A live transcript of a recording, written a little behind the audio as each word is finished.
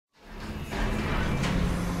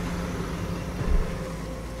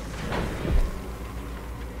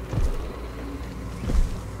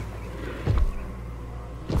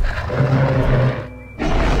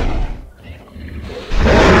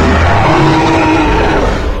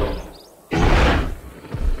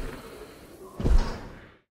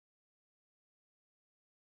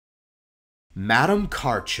Madame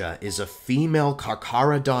Carcha is a female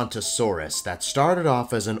Carcharodontosaurus that started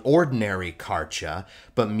off as an ordinary Carcha,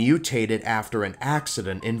 but mutated after an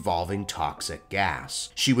accident involving toxic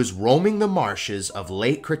gas. She was roaming the marshes of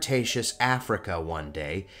late Cretaceous Africa one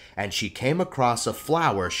day, and she came across a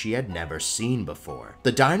flower she had never seen before.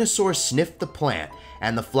 The dinosaur sniffed the plant,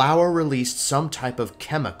 and the flower released some type of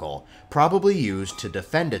chemical, probably used to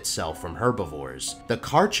defend itself from herbivores. The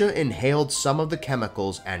Carcha inhaled some of the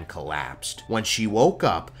chemicals and collapsed. When she woke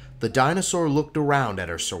up, the dinosaur looked around at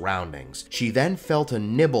her surroundings. She then felt a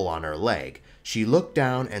nibble on her leg. She looked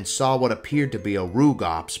down and saw what appeared to be a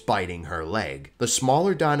Rugops biting her leg. The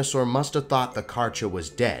smaller dinosaur must have thought the Carcha was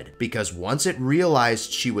dead, because once it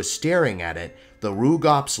realized she was staring at it, the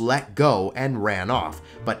Rugops let go and ran off.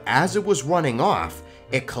 But as it was running off,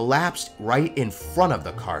 it collapsed right in front of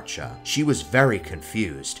the Carcha. She was very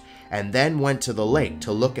confused, and then went to the lake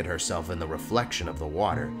to look at herself in the reflection of the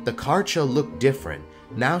water. The Carcha looked different.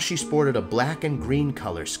 Now she sported a black and green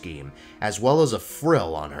color scheme, as well as a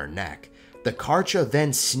frill on her neck. The Carcha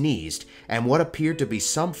then sneezed, and what appeared to be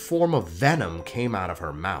some form of venom came out of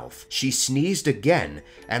her mouth. She sneezed again,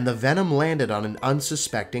 and the venom landed on an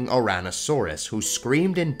unsuspecting Ouranosaurus, who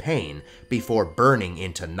screamed in pain before burning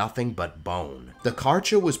into nothing but bone. The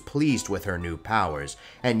Carcha was pleased with her new powers,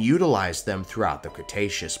 and utilized them throughout the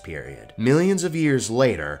Cretaceous period. Millions of years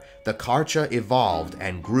later, the Carcha evolved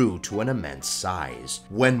and grew to an immense size.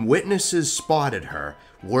 When witnesses spotted her,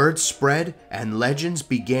 word spread and legends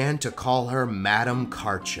began to call her Madame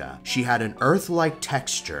Carcha. She had an earth-like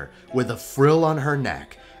texture with a frill on her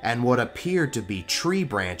neck and what appeared to be tree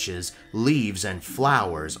branches, leaves, and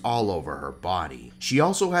flowers all over her body. She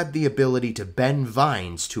also had the ability to bend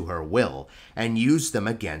vines to her will and use them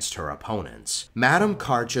against her opponents. Madame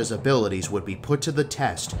Carcha's abilities would be put to the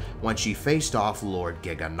test when she faced off Lord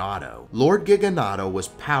Giganato. Lord Giganato was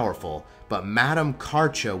powerful, but Madame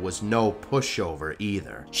Carcha was no pushover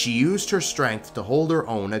either. She used her strength to hold her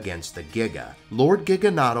own against the Giga. Lord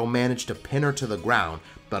Giganato managed to pin her to the ground,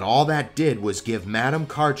 but all that did was give Madame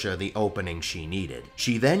Carcha the opening she needed.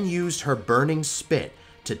 She then used her burning spit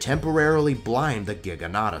to temporarily blind the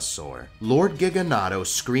Giganatosaur. Lord Giganato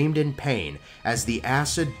screamed in pain as the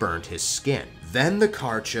acid burnt his skin. Then the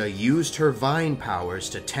Carcha used her vine powers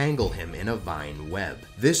to tangle him in a vine web.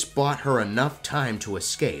 This bought her enough time to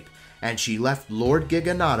escape, and she left Lord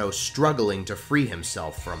Giganato struggling to free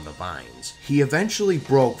himself from the vines. He eventually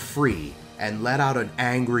broke free and let out an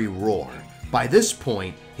angry roar. By this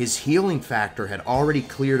point, his healing factor had already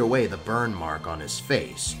cleared away the burn mark on his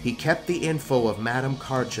face. He kept the info of Madame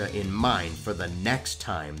Carcha in mind for the next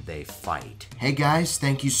time they fight. Hey guys,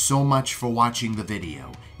 thank you so much for watching the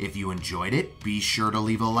video. If you enjoyed it, be sure to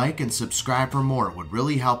leave a like and subscribe for more. It would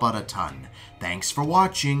really help out a ton. Thanks for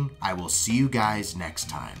watching. I will see you guys next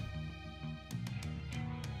time.